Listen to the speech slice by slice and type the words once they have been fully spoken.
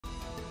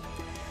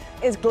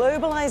Is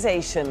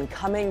globalization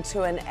coming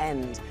to an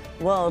end?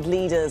 World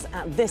leaders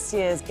at this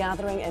year's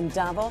gathering in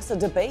Davos are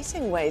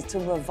debating ways to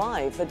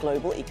revive the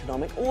global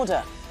economic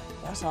order.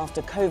 But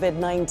after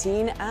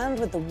COVID-19 and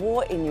with the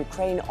war in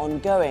Ukraine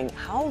ongoing,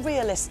 how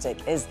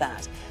realistic is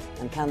that?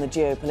 And can the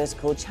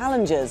geopolitical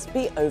challenges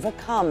be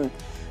overcome?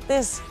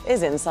 This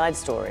is Inside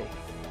Story.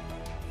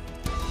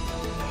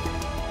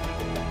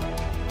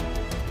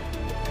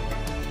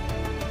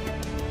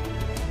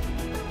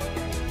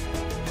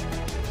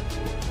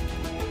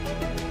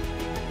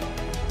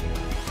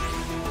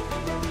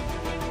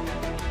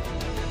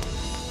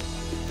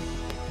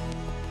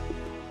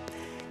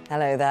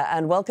 Hello there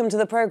and welcome to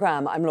the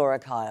programme. I'm Laura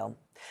Kyle.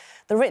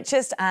 The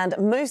richest and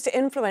most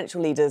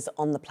influential leaders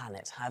on the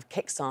planet have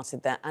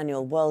kickstarted their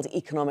annual World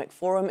Economic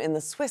Forum in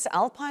the Swiss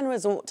alpine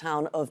resort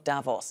town of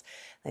Davos.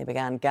 They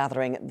began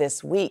gathering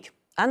this week,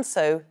 and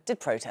so did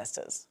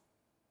protesters.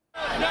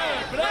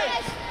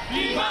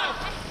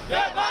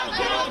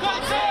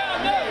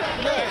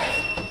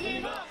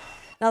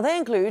 Now, they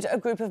include a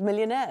group of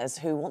millionaires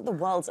who want the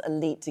world's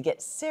elite to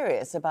get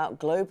serious about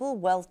global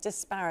wealth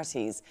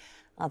disparities.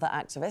 Other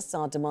activists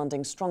are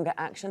demanding stronger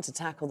action to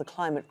tackle the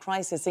climate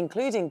crisis,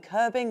 including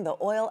curbing the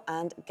oil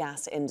and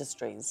gas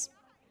industries.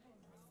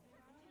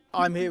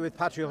 I'm here with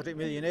patriotic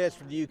millionaires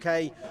from the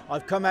UK.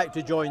 I've come out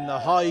to join the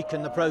hike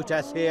and the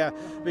protests here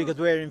because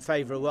we're in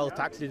favour of wealth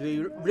taxes.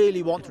 We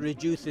really want to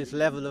reduce this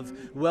level of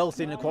wealth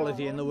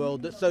inequality in the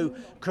world that's so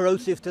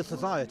corrosive to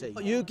society.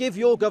 You give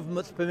your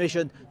governments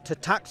permission to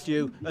tax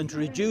you and to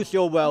reduce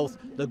your wealth,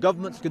 the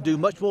governments can do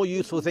much more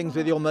useful things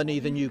with your money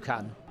than you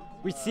can.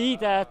 We see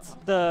that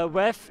the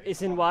WEF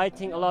is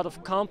inviting a lot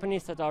of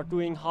companies that are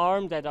doing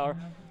harm, that are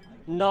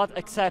not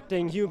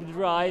accepting human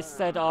rights,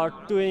 that are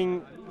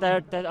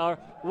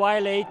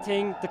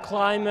violating the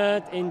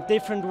climate in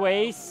different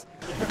ways.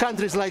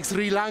 Countries like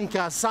Sri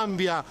Lanka,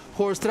 Zambia,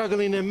 who are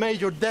struggling in a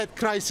major debt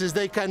crisis,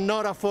 they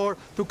cannot afford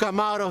to come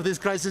out of this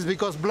crisis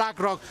because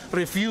BlackRock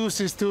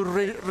refuses to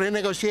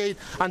renegotiate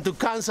and to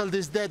cancel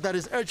this debt that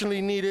is urgently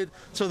needed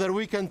so that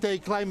we can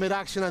take climate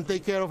action and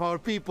take care of our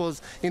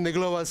peoples in the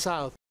global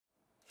south.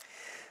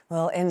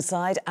 Well,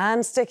 inside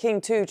and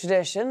sticking to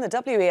tradition, the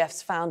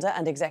WEF's founder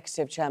and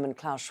executive chairman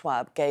Klaus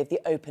Schwab gave the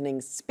opening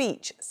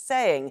speech,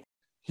 saying,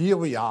 "Here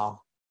we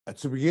are at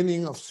the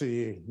beginning of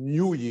the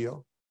new year,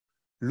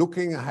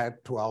 looking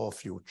ahead to our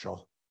future,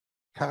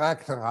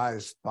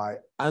 characterized by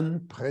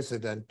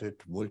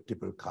unprecedented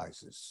multiple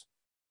crises.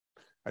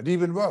 And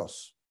even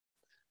worse,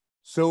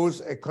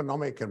 those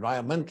economic,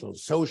 environmental,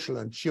 social,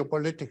 and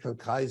geopolitical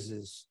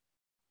crises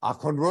are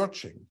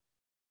converging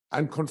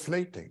and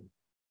conflating,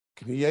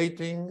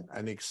 creating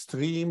an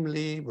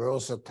extremely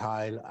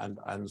versatile and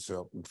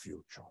uncertain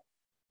future.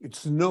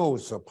 It's no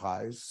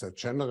surprise that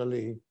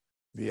generally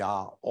we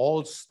are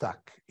all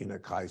stuck in a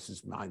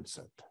crisis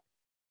mindset.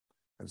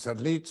 And that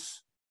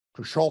leads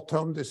to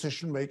short-term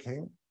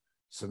decision-making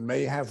that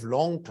may have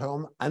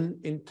long-term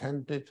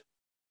unintended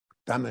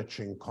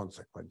damaging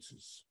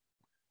consequences.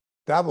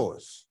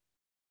 Davos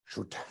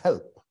should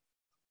help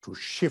to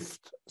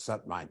shift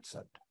that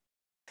mindset.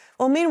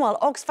 Well, meanwhile,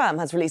 Oxfam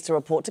has released a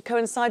report to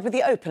coincide with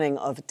the opening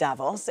of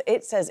Davos.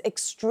 It says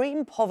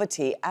extreme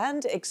poverty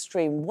and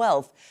extreme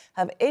wealth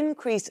have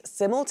increased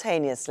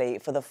simultaneously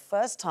for the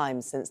first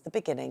time since the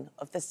beginning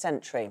of the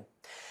century.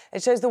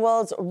 It shows the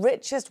world's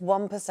richest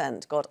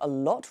 1% got a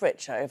lot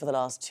richer over the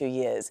last 2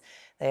 years.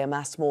 They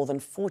amassed more than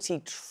 $40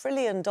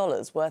 trillion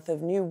worth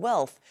of new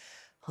wealth.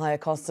 Higher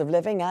costs of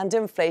living and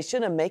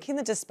inflation are making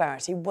the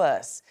disparity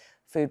worse.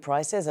 Food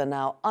prices are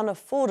now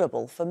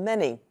unaffordable for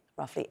many.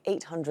 Roughly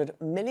 800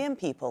 million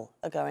people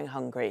are going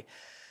hungry.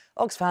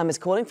 Oxfam is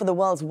calling for the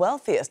world's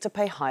wealthiest to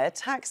pay higher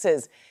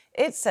taxes.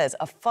 It says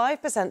a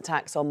 5%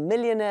 tax on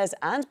millionaires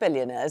and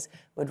billionaires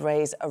would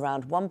raise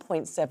around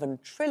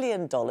 $1.7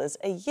 trillion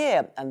a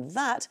year, and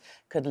that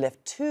could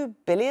lift 2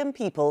 billion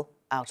people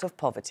out of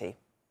poverty.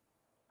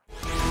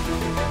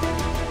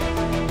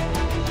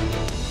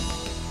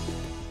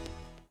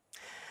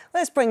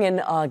 Let's bring in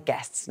our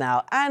guests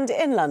now. And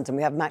in London,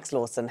 we have Max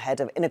Lawson, Head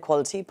of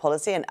Inequality,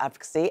 Policy and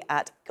Advocacy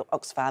at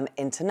Oxfam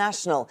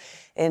International.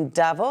 In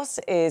Davos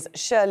is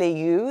Shirley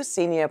Yu,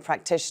 Senior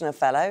Practitioner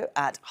Fellow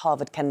at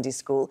Harvard Kennedy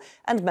School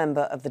and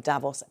member of the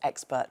Davos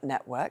Expert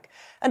Network.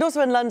 And also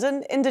in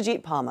London,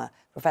 Inderjeet Parmar,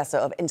 Professor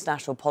of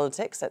International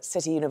Politics at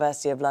City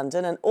University of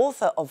London and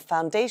author of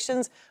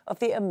Foundations of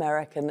the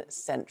American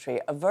Century.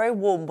 A very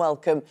warm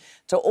welcome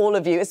to all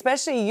of you,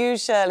 especially you,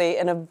 Shirley,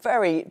 in a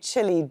very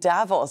chilly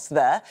Davos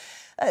there.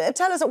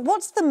 Tell us,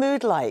 what's the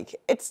mood like?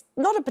 It's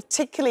not a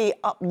particularly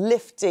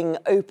uplifting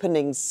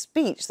opening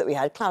speech that we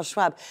had, Klaus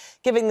Schwab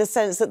giving the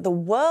sense that the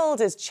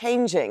world is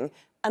changing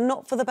and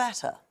not for the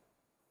better.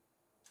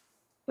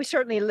 We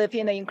certainly live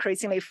in an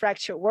increasingly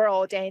fractured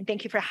world, and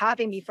thank you for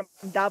having me from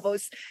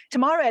Davos.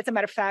 Tomorrow, as a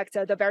matter of fact,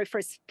 the very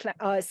first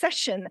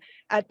session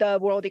at the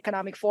World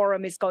Economic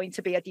Forum is going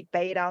to be a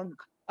debate on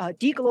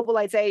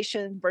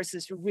deglobalization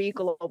versus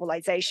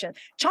reglobalization.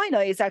 China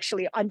is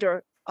actually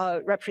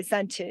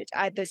underrepresented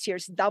at this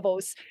year's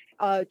Davos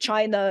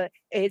China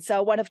is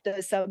one of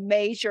the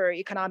major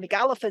economic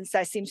elephants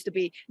that seems to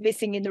be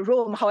missing in the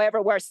room.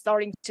 However, we're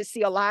starting to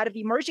see a lot of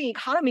emerging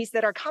economies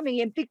that are coming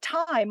in big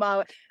time.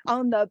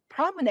 On the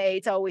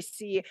promenade, we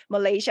see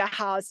Malaysia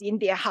house,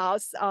 India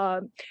house,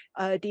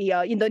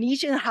 the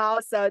Indonesian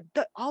house.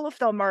 All of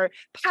them are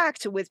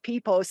packed with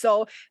people.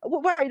 So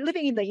we're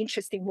living in the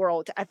interesting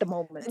world at the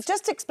moment.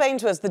 Just explain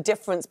to us the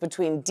difference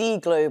between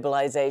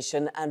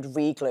deglobalization and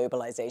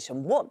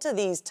reglobalization. What do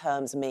these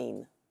terms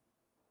mean?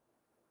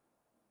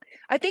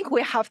 I think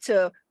we have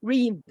to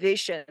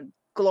re-envision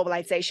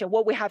globalization.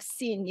 What we have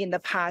seen in the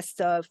past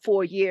 4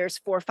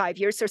 or 5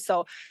 years or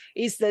so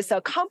is this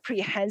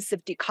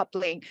comprehensive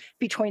decoupling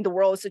between the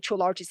world's two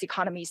largest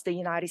economies, the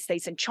United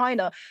States and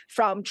China,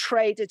 from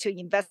trade to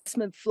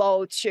investment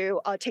flow to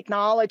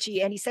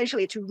technology and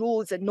essentially to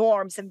rules and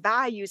norms and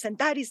values. And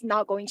that is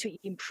not going to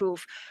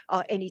improve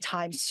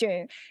anytime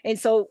soon. And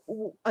so,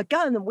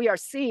 again, we are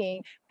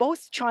seeing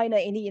both China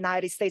and the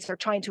United States are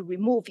trying to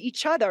remove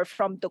each other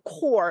from the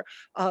core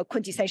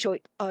quintessential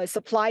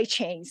supply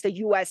chains. The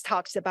U.S.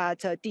 talks about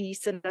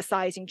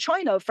desynthesizing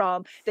China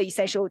from the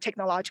essential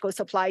technological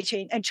supply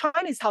chain. And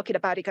China is talking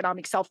about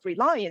economic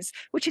self-reliance,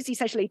 which is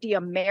essentially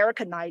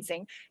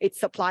de-Americanizing its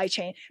supply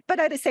chain. But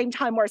at the same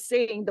time, we're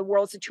seeing the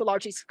world's two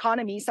largest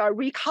economies are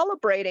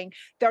recalibrating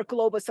their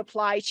global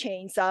supply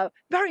chains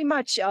very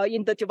much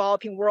in the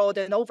developing world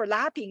and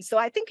overlapping. So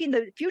I think in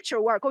the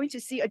future, we're going to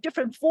see a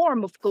different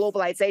form of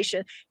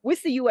globalization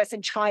with the US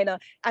and China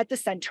at the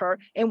center.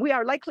 And we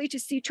are likely to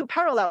see two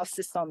parallel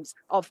systems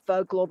of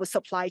global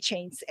supply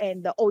chains and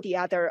all the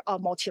other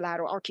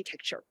multilateral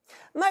architecture.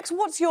 Max,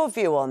 what's your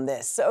view on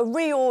this? A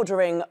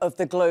reordering of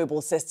the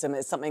global system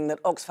is something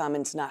that Oxfam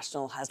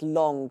International has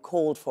long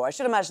called for. I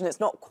should imagine it's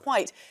not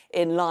quite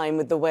in line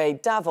with the way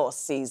Davos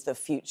sees the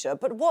future,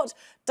 but what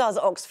does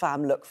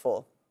Oxfam look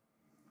for?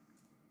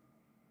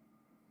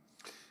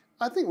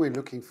 I think we're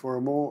looking for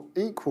a more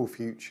equal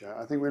future.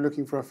 I think we're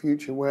looking for a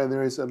future where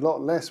there is a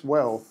lot less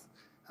wealth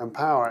and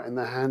power in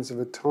the hands of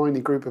a tiny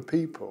group of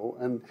people.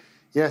 And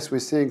yes, we're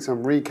seeing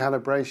some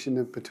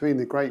recalibration between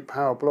the great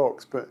power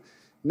blocks, but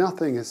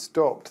nothing has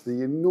stopped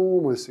the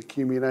enormous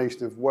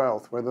accumulation of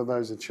wealth, whether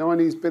those are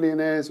Chinese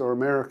billionaires or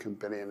American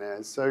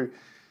billionaires. So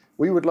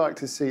we would like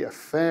to see a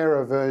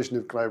fairer version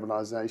of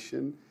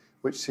globalization,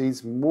 which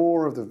sees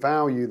more of the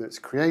value that's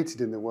created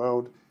in the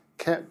world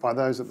kept by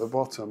those at the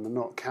bottom and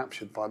not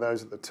captured by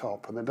those at the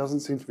top. And there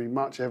doesn't seem to be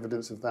much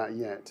evidence of that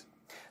yet.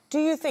 Do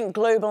you think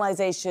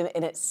globalization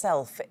in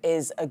itself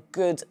is a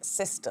good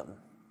system?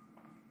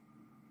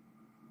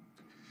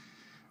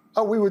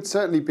 Oh, we would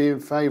certainly be in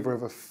favour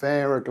of a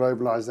fairer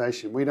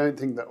globalisation. We don't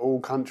think that all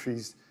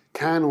countries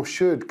can or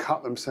should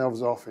cut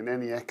themselves off in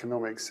any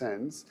economic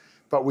sense,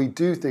 but we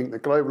do think the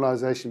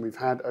globalisation we've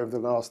had over the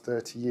last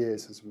 30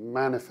 years has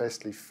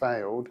manifestly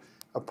failed,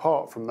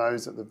 apart from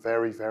those at the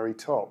very, very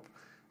top.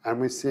 And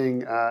we're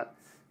seeing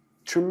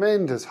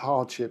tremendous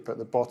hardship at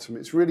the bottom.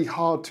 It's really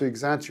hard to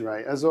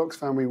exaggerate. As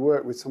Oxfam, we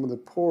work with some of the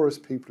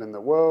poorest people in the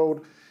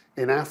world,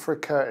 in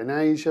Africa, in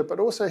Asia, but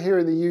also here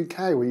in the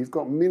UK, where you've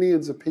got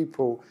millions of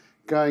people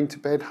going to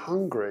bed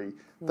hungry.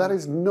 That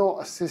is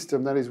not a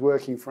system that is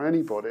working for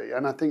anybody.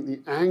 And I think the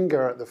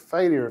anger at the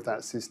failure of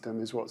that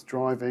system is what's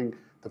driving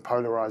the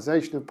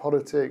polarization of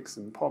politics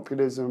and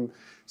populism.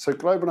 So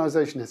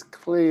globalization has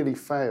clearly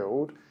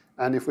failed.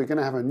 And if we're going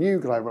to have a new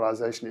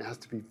globalization, it has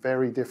to be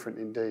very different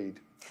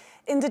indeed.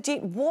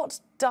 Inderjeet, what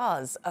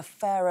does a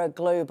fairer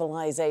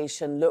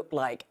globalization look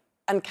like?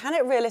 And can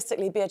it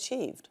realistically be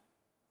achieved?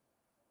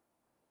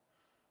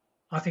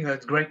 I think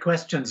that's great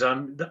questions.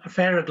 A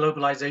fairer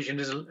globalization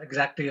is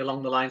exactly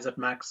along the lines that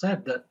Max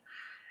said, that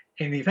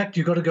in effect,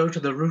 you've got to go to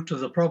the root of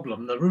the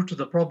problem. The root of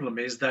the problem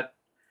is that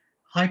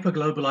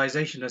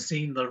hyperglobalization has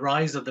seen the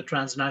rise of the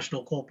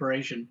transnational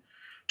corporation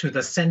to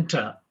the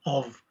center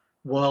of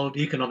world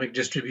economic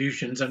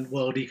distributions and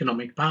world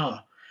economic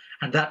power.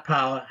 And that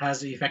power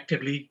has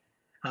effectively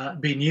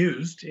been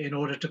used in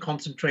order to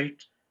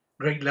concentrate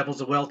great levels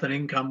of wealth and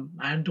income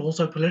and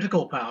also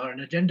political power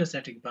and agenda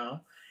setting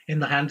power in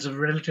the hands of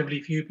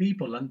relatively few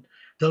people. And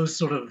those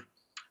sort of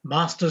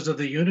masters of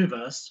the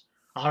universe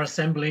are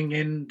assembling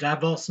in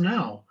Davos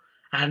now.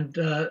 And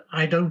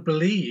I don't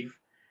believe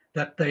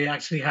that they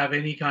actually have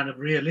any kind of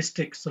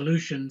realistic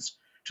solutions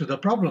to the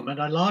problem. And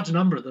a large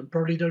number of them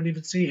probably don't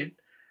even see it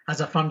as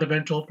a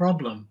fundamental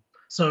problem.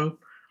 So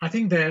I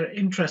think their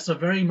interests are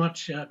very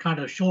much kind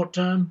of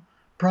short-term,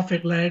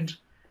 profit-led.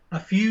 A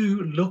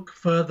few look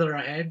further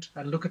ahead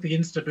and look at the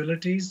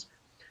instabilities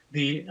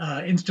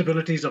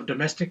of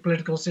domestic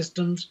political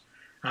systems,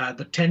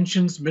 the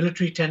tensions,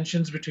 military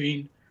tensions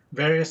between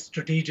various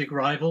strategic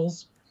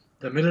rivals,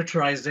 the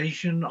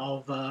militarization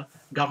of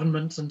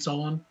governments and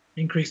so on,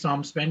 increased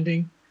arms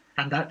spending,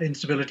 and that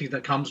instability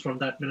that comes from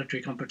that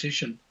military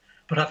competition.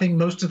 But I think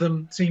most of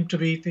them seem to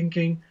be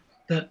thinking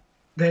that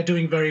they're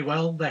doing very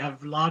well. They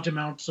have large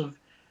amounts of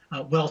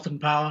wealth and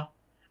power,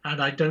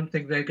 and I don't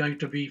think they're going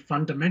to be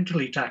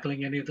fundamentally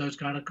tackling any of those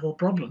kind of core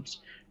problems,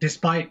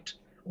 despite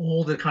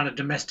all the kind of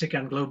domestic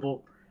and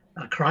global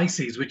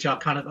crises which are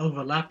kind of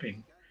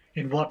overlapping.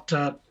 in what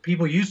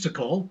people used to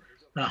call,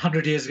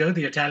 100 years ago,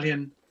 the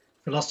Italian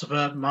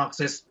philosopher,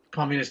 Marxist,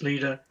 communist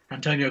leader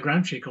Antonio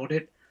Gramsci called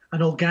it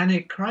an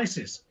organic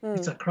crisis.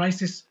 It's a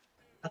crisis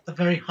at the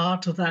very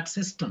heart of that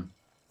system.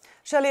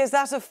 Shirley, is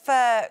that a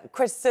fair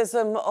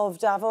criticism of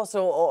Davos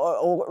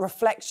or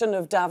reflection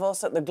of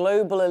Davos, that the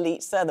global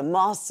elites there, the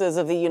masters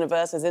of the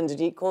universe, as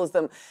Inderjeet calls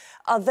them,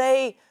 are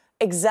they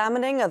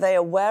examining, are they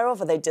aware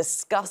of, are they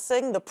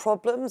discussing the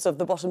problems of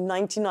the bottom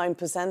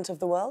 99% of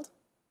the world?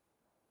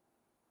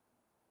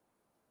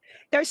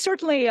 There's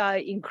certainly an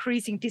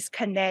increasing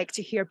disconnect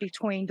here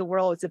between the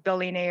world's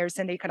billionaires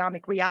and the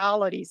economic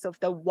realities of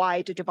the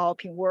wide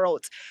developing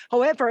world.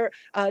 However,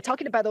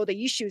 talking about all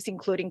the issues,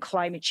 including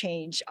climate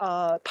change,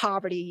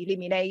 poverty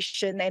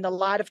elimination, and a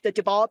lot of the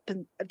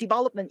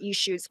development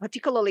issues,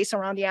 particularly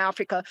surrounding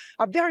Africa,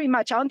 are very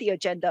much on the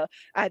agenda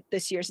at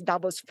this year's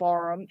Davos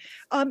Forum.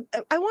 I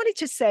wanted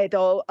to say,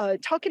 though,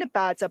 talking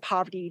about the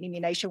poverty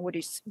elimination,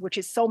 which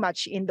is so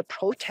much in the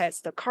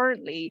protest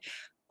currently,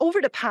 over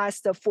the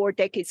past 4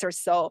 decades or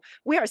so,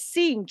 we are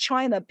seeing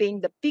China being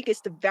the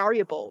biggest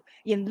variable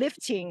in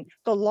lifting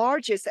the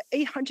largest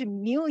 800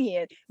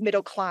 million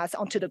middle class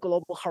onto the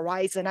global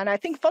horizon. And I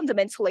think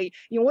fundamentally,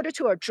 in order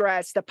to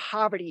address the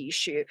poverty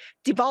issue,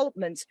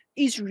 development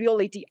is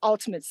really the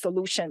ultimate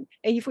solution.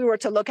 And if we were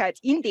to look at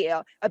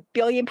India, 1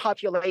 billion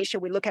population,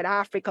 we look at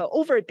Africa,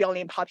 over 1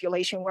 billion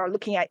population, we're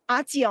looking at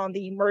ASEAN,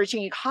 the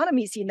emerging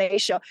economies in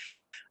Asia,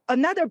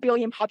 another 1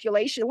 billion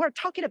population. We're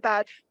talking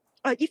about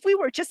if we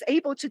were just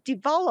able to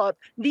develop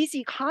these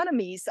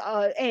economies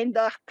and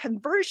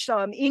convert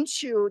them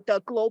into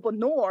the global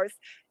north,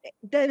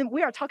 then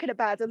we are talking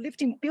about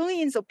lifting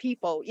billions of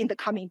people in the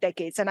coming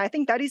decades. And I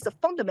think that is the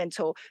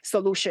fundamental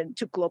solution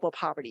to global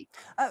poverty.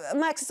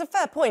 Max, it's a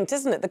fair point,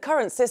 isn't it? The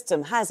current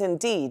system has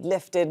indeed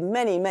lifted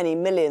many, many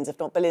millions, if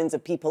not billions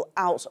of people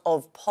out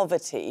of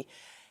poverty.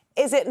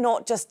 Is it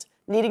not just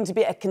needing to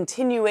be a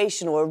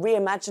continuation or a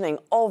reimagining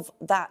of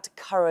that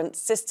current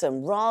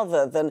system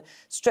rather than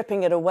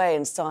stripping it away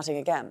and starting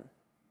again?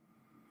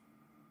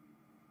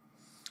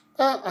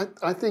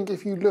 I think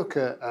if you look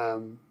at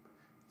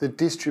the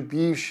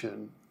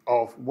distribution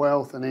of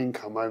wealth and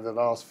income over the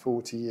last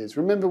 40 years,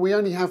 remember, we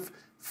only have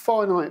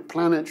finite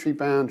planetary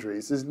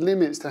boundaries. There's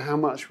limits to how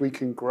much we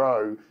can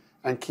grow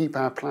and keep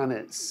our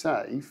planet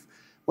safe.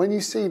 When you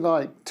see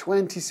like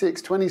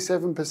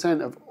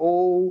 27% of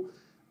all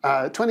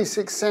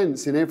 26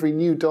 cents in every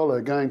new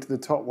dollar going to the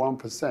top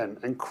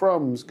 1% and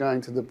crumbs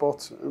going to the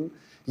bottom.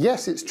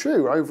 Yes, it's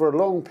true, over a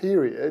long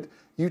period,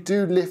 you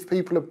do lift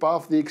people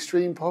above the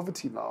extreme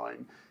poverty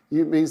line.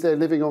 It means they're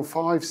living on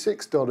 $5,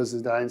 $6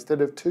 a day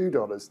instead of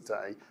 $2 a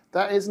day.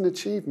 That is an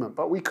achievement,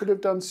 but we could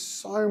have done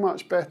so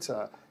much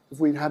better if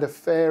we'd had a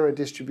fairer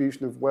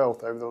distribution of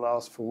wealth over the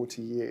last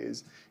 40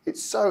 years.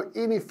 It's so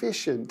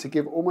inefficient to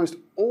give almost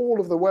all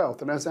of the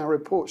wealth, and as our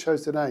report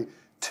shows today,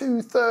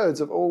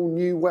 2/3 of all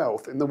new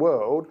wealth in the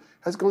world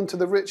has gone to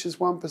the richest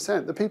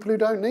 1%, the people who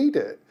don't need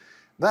it.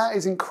 That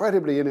is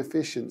incredibly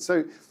inefficient.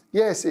 So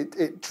yes,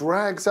 it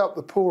drags up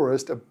the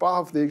poorest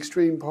above the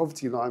extreme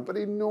poverty line, but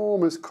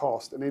enormous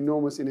cost and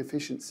enormous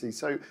inefficiency.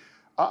 So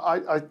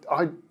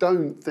I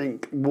don't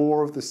think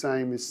more of the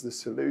same is the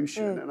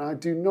solution. And I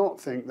do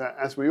not think that,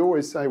 as we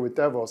always say with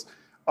Davos,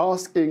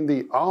 asking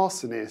the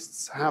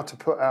arsonists how to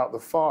put out the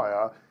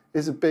fire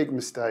is a big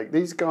mistake.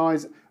 These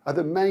guys are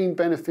the main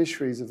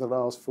beneficiaries of the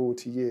last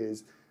 40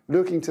 years.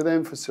 Looking to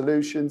them for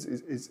solutions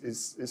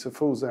is a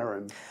fool's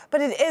errand.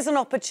 But it is an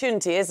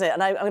opportunity, isn't it?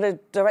 And I'm going to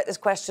direct this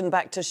question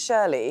back to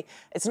Shirley.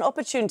 It's an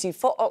opportunity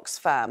for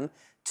Oxfam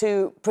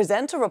to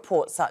present a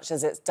report such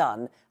as it's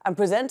done and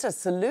present a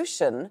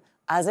solution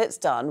as it's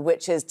done,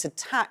 which is to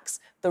tax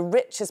the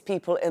richest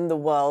people in the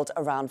world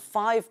around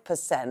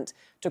 5%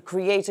 to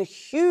create a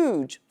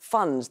huge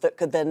fund that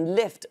could then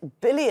lift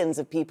billions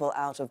of people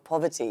out of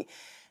poverty.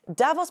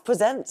 Davos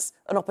presents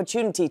an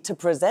opportunity to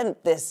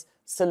present this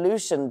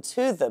solution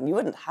to them. You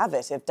wouldn't have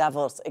it if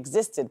Davos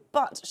existed.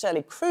 But,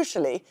 Shirley,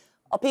 crucially,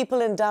 are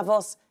people in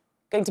Davos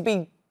going to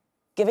be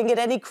giving it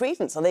any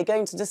credence? Are they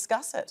going to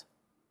discuss it?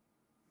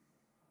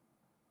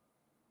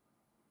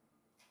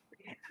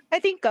 I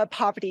think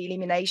poverty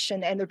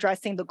elimination and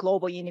addressing the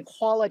global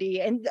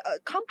inequality, and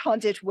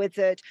compounded with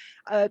it,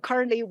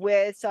 currently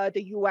with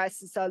the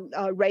U.S.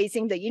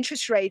 Raising the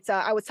interest rates.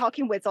 I was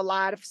talking with a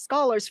lot of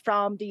scholars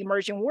from the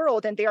emerging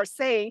world, and they are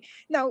saying,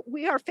 now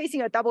we are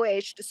facing a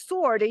double-edged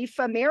sword. If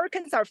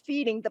Americans are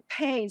feeling the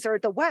pains, or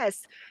the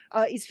West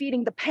is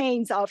feeling the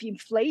pains of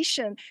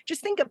inflation,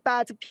 just think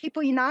about the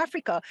people in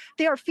Africa.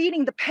 They are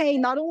feeling the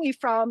pain not only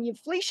from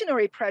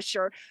inflationary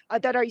pressure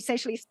that are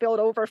essentially spilled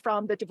over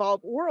from the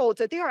developed world,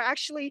 they are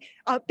actually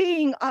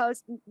being,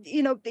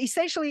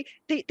 essentially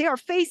they are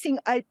facing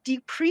a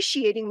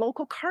depreciating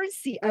local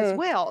currency as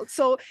well.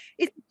 So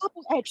it's a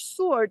double-edged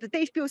sword.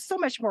 They feel so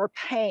much more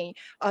pain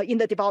in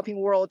the developing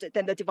world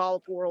than the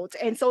developed world.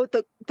 And so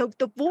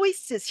the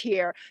voices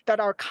here that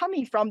are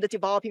coming from the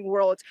developing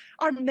world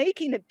are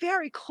making it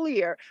very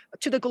clear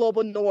to the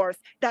global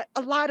north that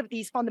a lot of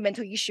these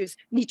fundamental issues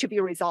need to be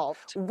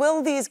resolved.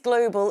 Will these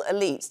global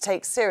elites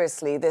take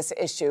seriously this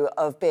issue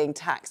of being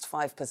taxed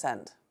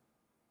 5%?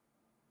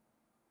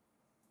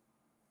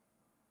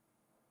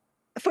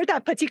 For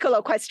that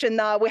particular question,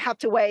 we have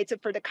to wait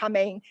for the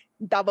coming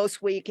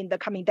Davos week in the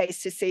coming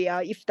days to see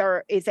if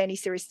there is any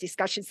serious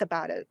discussions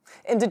about it.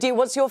 Inderjeet,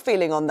 what's your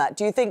feeling on that?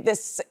 Do you think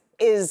this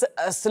is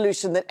a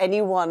solution that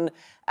anyone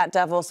at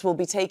Davos will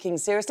be taking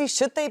seriously?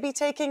 Should they be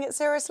taking it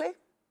seriously?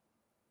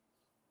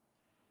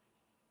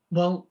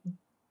 Well,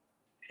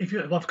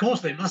 of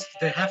course they must.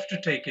 They have to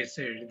take it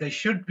seriously. They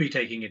should be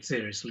taking it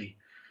seriously.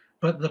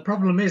 But the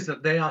problem is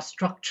that they are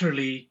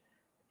structurally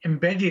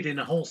embedded in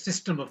a whole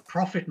system of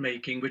profit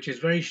making, which is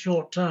very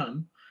short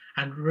term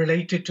and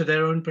related to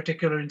their own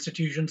particular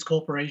institutions,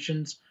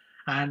 corporations,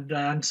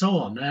 and so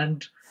on.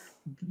 And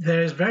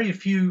there's very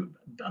few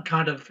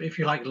kind of, if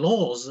you like,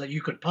 laws that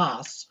you could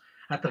pass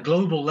at the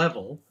global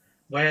level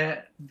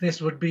where they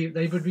would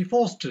be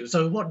forced to.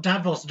 So what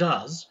Davos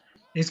does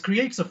is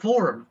creates a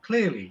forum,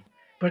 clearly,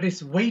 but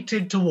it's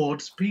weighted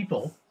towards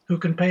people who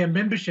can pay a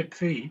membership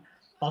fee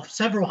of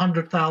several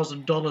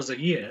 $100,000 a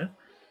year,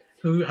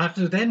 who have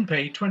to then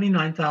pay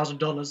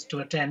 $29,000 to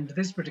attend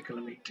this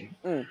particular meeting.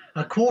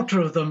 A quarter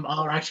of them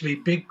are actually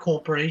big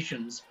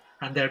corporations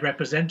and their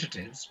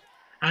representatives,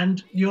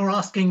 and you're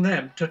asking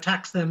them to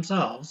tax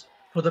themselves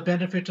for the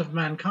benefit of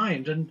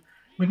mankind. And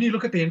when you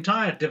look at the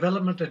entire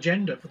development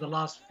agenda for the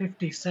last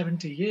 50,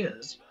 70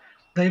 years,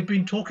 they've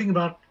been talking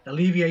about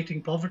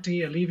alleviating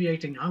poverty,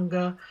 alleviating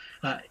hunger,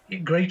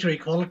 greater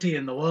equality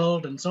in the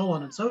world, and so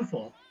on and so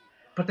forth.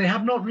 But they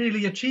have not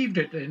really achieved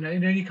it in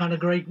any kind of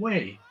great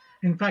way.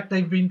 In fact,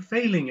 they've been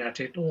failing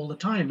at it all the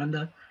time, and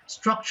the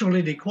structural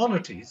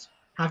inequalities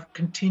have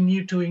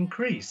continued to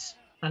increase.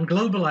 And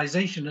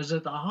globalization is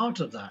at the heart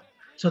of that.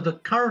 So the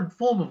current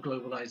form of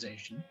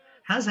globalization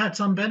has had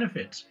some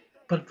benefits,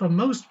 but for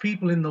most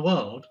people in the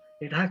world,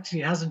 it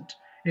actually hasn't.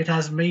 It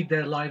has made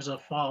their lives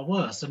far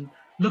worse. And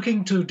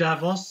looking to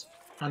Davos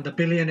and the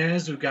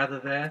billionaires who gather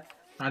there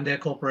and their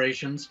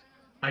corporations,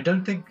 I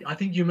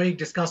think you may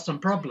discuss some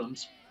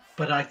problems,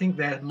 but I think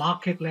their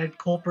market-led,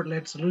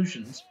 corporate-led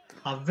solutions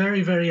are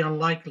very, very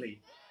unlikely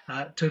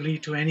to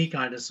lead to any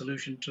kind of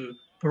solution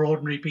for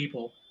ordinary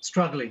people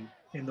struggling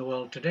in the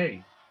world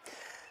today.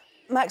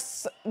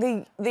 Max,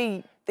 the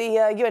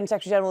UN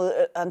Secretary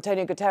General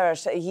Antonio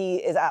Guterres, he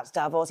is at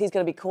Davos. He's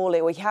going to be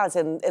calling, or he has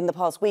in the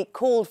past week,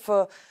 called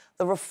for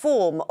the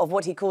reform of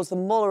what he calls the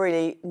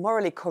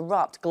morally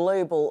corrupt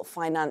global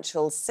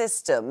financial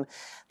system,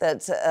 that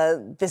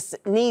this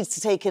needs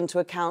to take into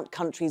account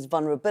countries'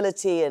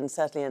 vulnerability, and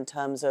certainly in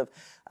terms of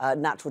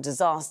natural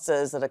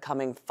disasters that are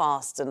coming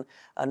fast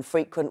and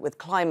frequent with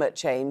climate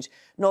change,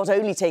 not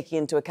only taking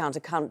into account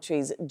a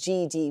country's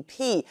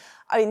GDP.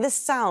 I mean, this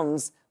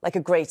sounds like a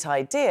great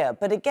idea,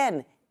 but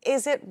again,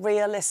 is it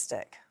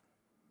realistic?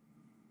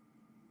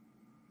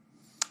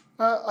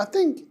 I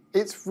think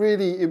it's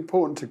really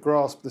important to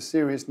grasp the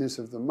seriousness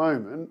of the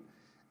moment,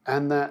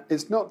 and that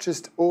it's not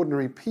just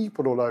ordinary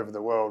people all over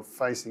the world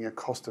facing a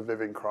cost of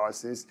living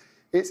crisis,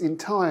 it's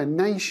entire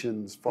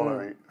nations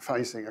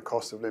facing a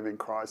cost of living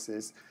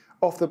crisis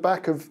off the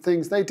back of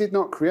things they did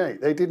not create.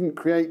 They didn't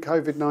create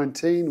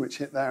COVID-19, which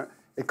hit their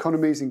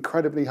economies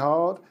incredibly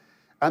hard,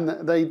 and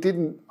they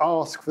didn't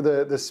ask for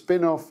the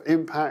spin-off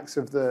impacts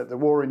of the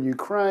war in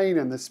Ukraine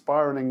and the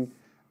spiraling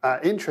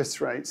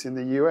interest rates in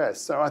the US.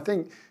 So I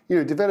think,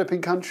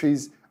 developing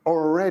countries are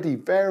already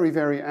very,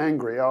 very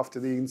angry after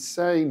the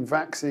insane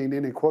vaccine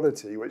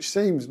inequality, which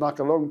seems like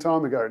a long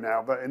time ago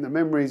now, but in the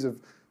memories of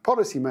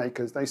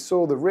policymakers, they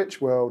saw the rich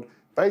world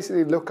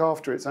basically look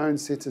after its own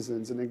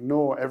citizens and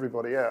ignore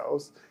everybody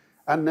else.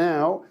 And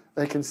now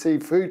they can see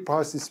food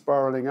prices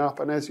spiraling up,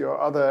 and as your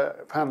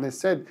other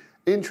panelists said,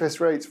 interest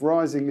rates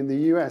rising in the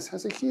US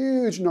has a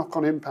huge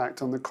knock-on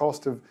impact on the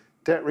cost of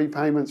debt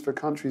repayments for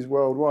countries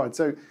worldwide.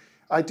 So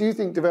I do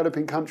think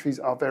developing countries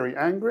are very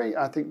angry.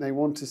 I think they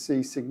want to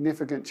see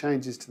significant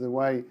changes to the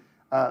way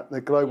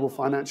the global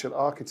financial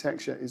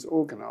architecture is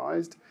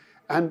organised,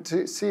 and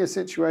to see a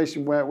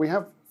situation where we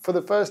have, for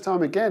the first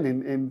time again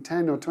in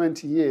 10 or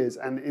 20 years,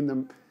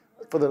 and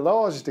for the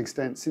largest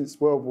extent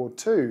since World War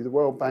II, the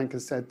World Bank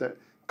has said that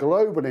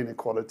global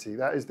inequality,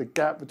 that is the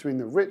gap between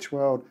the rich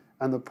world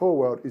and the poor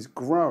world, is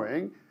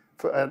growing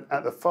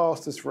at the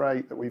fastest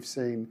rate that we've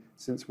seen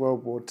since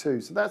World War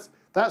II. So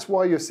that's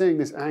why you're seeing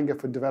this anger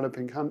for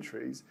developing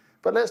countries.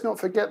 But let's not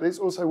forget that it's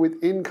also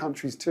within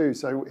countries too.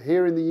 So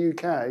here in the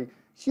UK,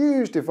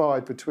 huge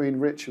divide between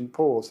rich and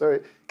poor. So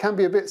it can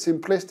be a bit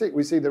simplistic.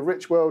 We see the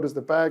rich world as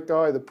the bad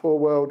guy, the poor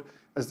world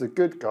as the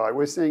good guy.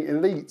 We're seeing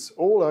elites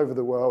all over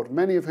the world,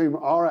 many of whom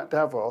are at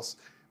Davos,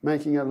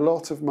 making a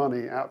lot of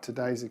money out of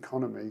today's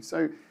economy.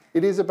 So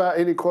it is about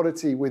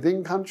inequality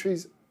within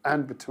countries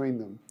and between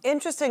them.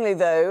 Interestingly,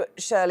 though,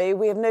 Shirley,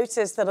 we have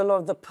noticed that a lot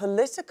of the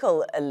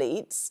political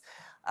elites,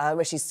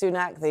 Rishi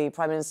Sunak, the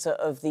Prime Minister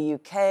of the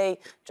UK,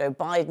 Joe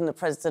Biden, the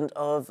President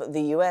of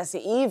the US,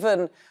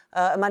 even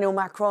Emmanuel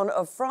Macron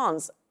of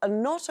France, are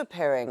not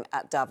appearing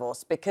at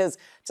Davos because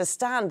to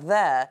stand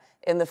there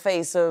in the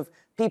face of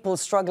people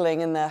struggling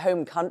in their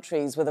home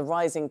countries with a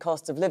rising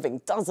cost of living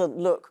doesn't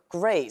look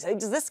great.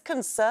 Does this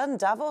concern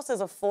Davos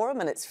as a forum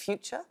and its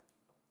future?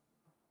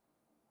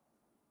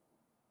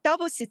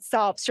 Davos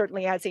itself,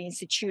 certainly as an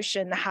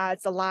institution,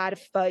 has a lot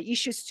of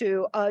issues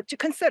to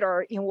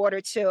consider in order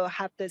to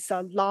have this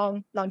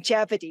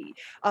longevity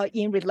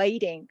in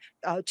relating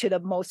to the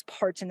most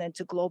pertinent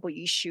global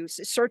issues,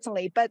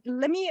 certainly. But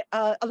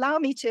allow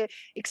me to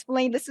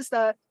explain. This is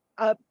the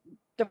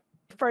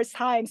first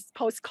time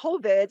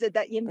post-COVID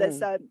that in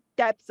this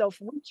depths of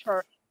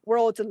winter,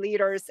 world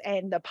leaders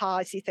and the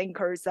policy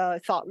thinkers,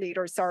 thought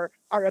leaders are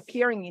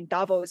appearing in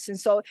Davos. And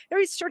so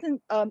there is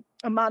certain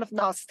amount of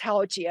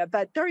nostalgia,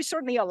 but there is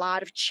certainly a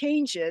lot of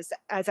changes,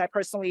 as I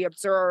personally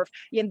observe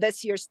in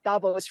this year's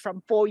Davos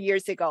from 4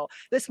 years ago.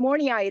 This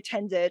morning, I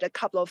attended a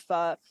couple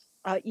of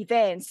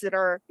events that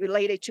are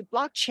related to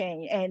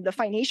blockchain and the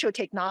financial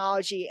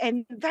technology,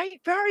 and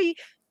very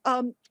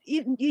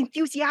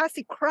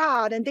enthusiastic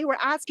crowd, and they were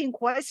asking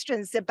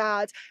questions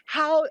about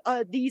how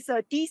these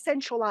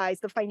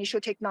decentralized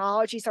financial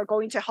technologies are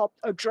going to help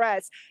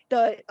address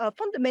the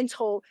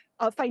fundamental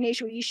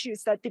financial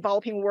issues that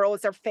developing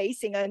worlds are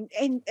facing. And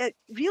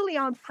really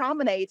on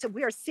promenade,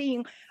 we are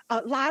seeing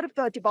a lot of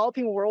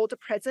developing world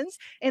presence,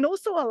 and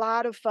also a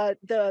lot of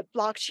the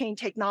blockchain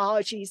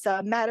technologies,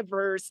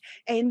 metaverse,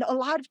 and a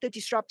lot of the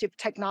disruptive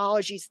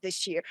technologies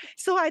this year.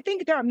 So I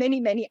think there are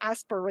many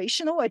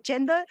aspirational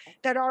agenda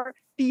that are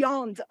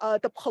beyond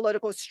the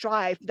political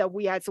strife that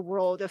we as a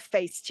world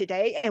face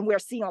today. And we're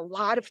seeing a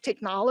lot of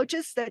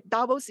technologies that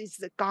Davos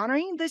is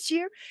garnering this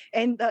year.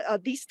 And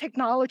these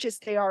technologies,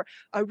 they are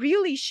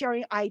really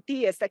sharing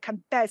ideas that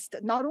can best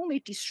not only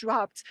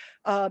disrupt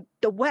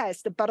the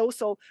West, but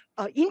also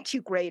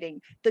integrating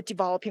the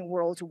developing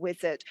world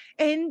with it.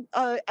 And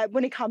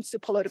when it comes to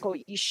political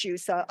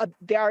issues, a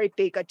very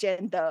big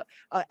agenda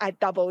at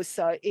Davos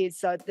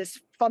is this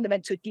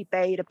fundamental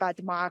debate about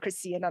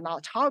democracy and an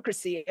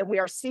autocracy. And we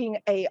are seeing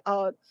a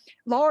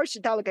large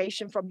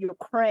delegation from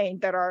Ukraine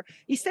that are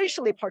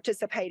essentially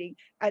participating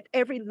at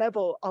every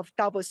level of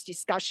Davos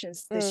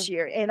discussions this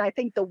year. And I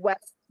think the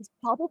West is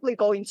probably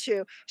going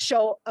to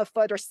show a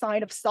further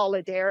sign of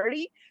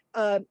solidarity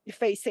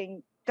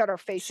facing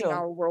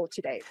our world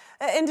today.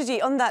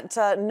 Inderjeet, on that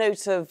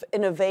note of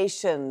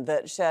innovation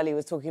that Shirley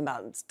was talking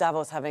about,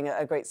 Davos having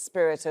a great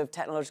spirit of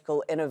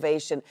technological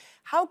innovation,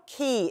 how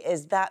key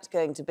is that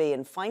going to be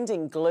in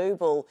finding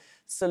global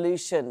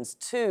solutions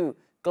to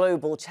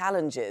global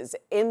challenges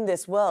in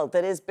this world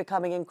that is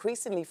becoming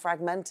increasingly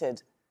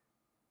fragmented?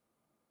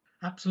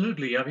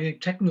 Absolutely. I mean,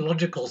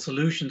 technological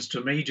solutions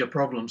to major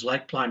problems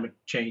like climate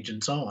change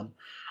and so on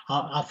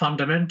are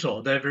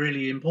fundamental. They're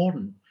really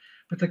important.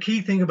 But the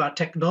key thing about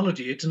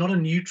technology, it's not a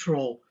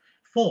neutral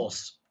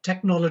force.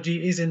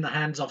 Technology is in the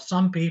hands of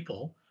some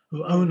people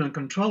who own and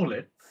control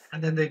it,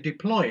 and then they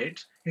deploy it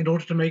in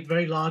order to make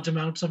very large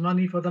amounts of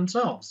money for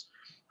themselves.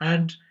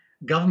 And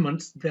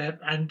governments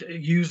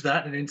use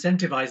that and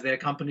incentivize their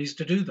companies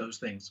to do those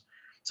things.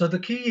 So the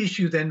key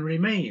issue then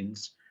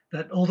remains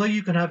that although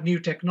you can have new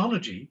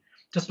technology,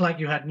 just like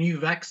you had new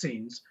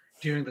vaccines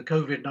during the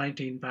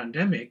COVID-19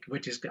 pandemic,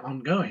 which is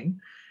ongoing,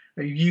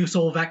 you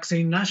saw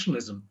vaccine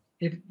nationalism.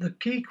 The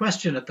key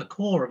question at the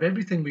core of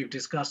everything we've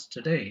discussed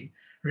today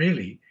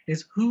really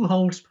is who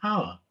holds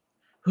power?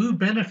 Who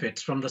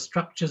benefits from the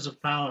structures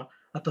of power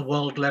at the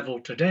world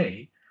level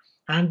today?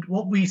 And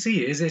what we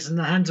see is it's in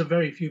the hands of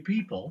very few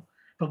people,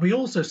 but we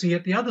also see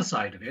at the other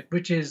side of it,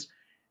 which is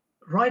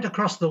right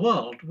across the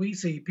world, we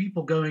see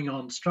people going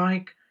on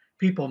strike,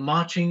 people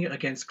marching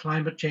against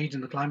climate change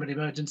and the climate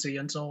emergency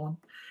and so on,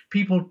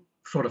 people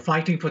sort of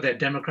fighting for their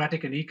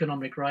democratic and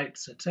economic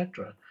rights,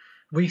 etc.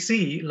 We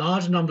see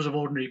large numbers of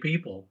ordinary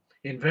people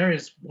in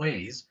various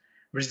ways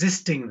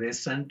resisting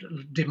this and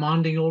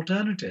demanding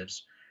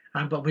alternatives.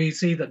 But we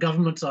see that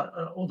governments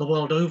all the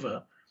world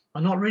over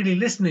are not really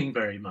listening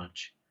very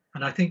much.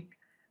 And I think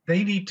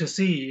they need to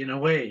see, in a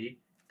way,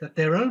 that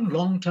their own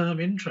long-term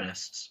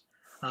interests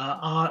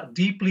are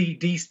deeply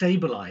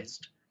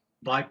destabilized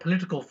by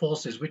political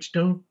forces which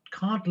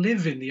can't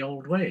live in the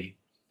old way.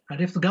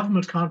 And if the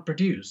governments can't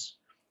produce,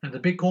 and the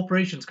big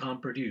corporations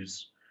can't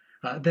produce,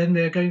 then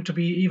there's going to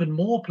be even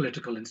more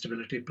political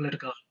instability,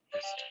 political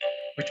unrest,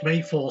 which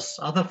may force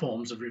other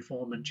forms of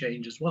reform and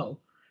change as well,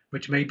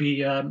 which may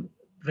be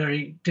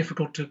very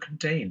difficult to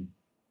contain.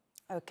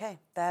 OK,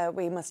 there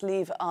we must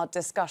leave our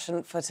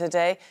discussion for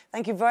today.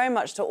 Thank you very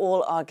much to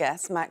all our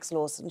guests, Max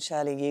Lawson,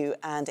 Shirley Yu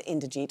and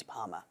Inderjeet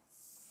Parmar.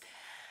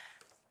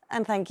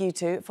 And thank you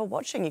too for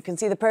watching. You can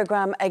see the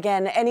programme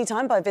again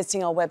anytime by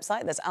visiting our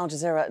website, that's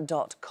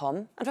aljazeera.com.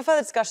 And for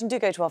further discussion, do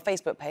go to our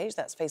Facebook page,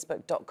 that's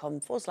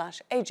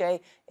facebook.com/AJ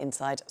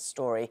Inside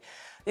Story.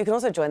 You can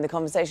also join the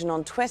conversation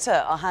on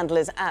Twitter. Our handle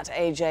is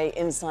 @AJ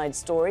Inside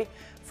Story.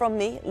 From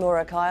me,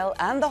 Laura Kyle,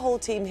 and the whole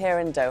team here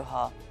in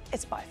Doha,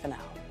 it's bye for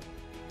now.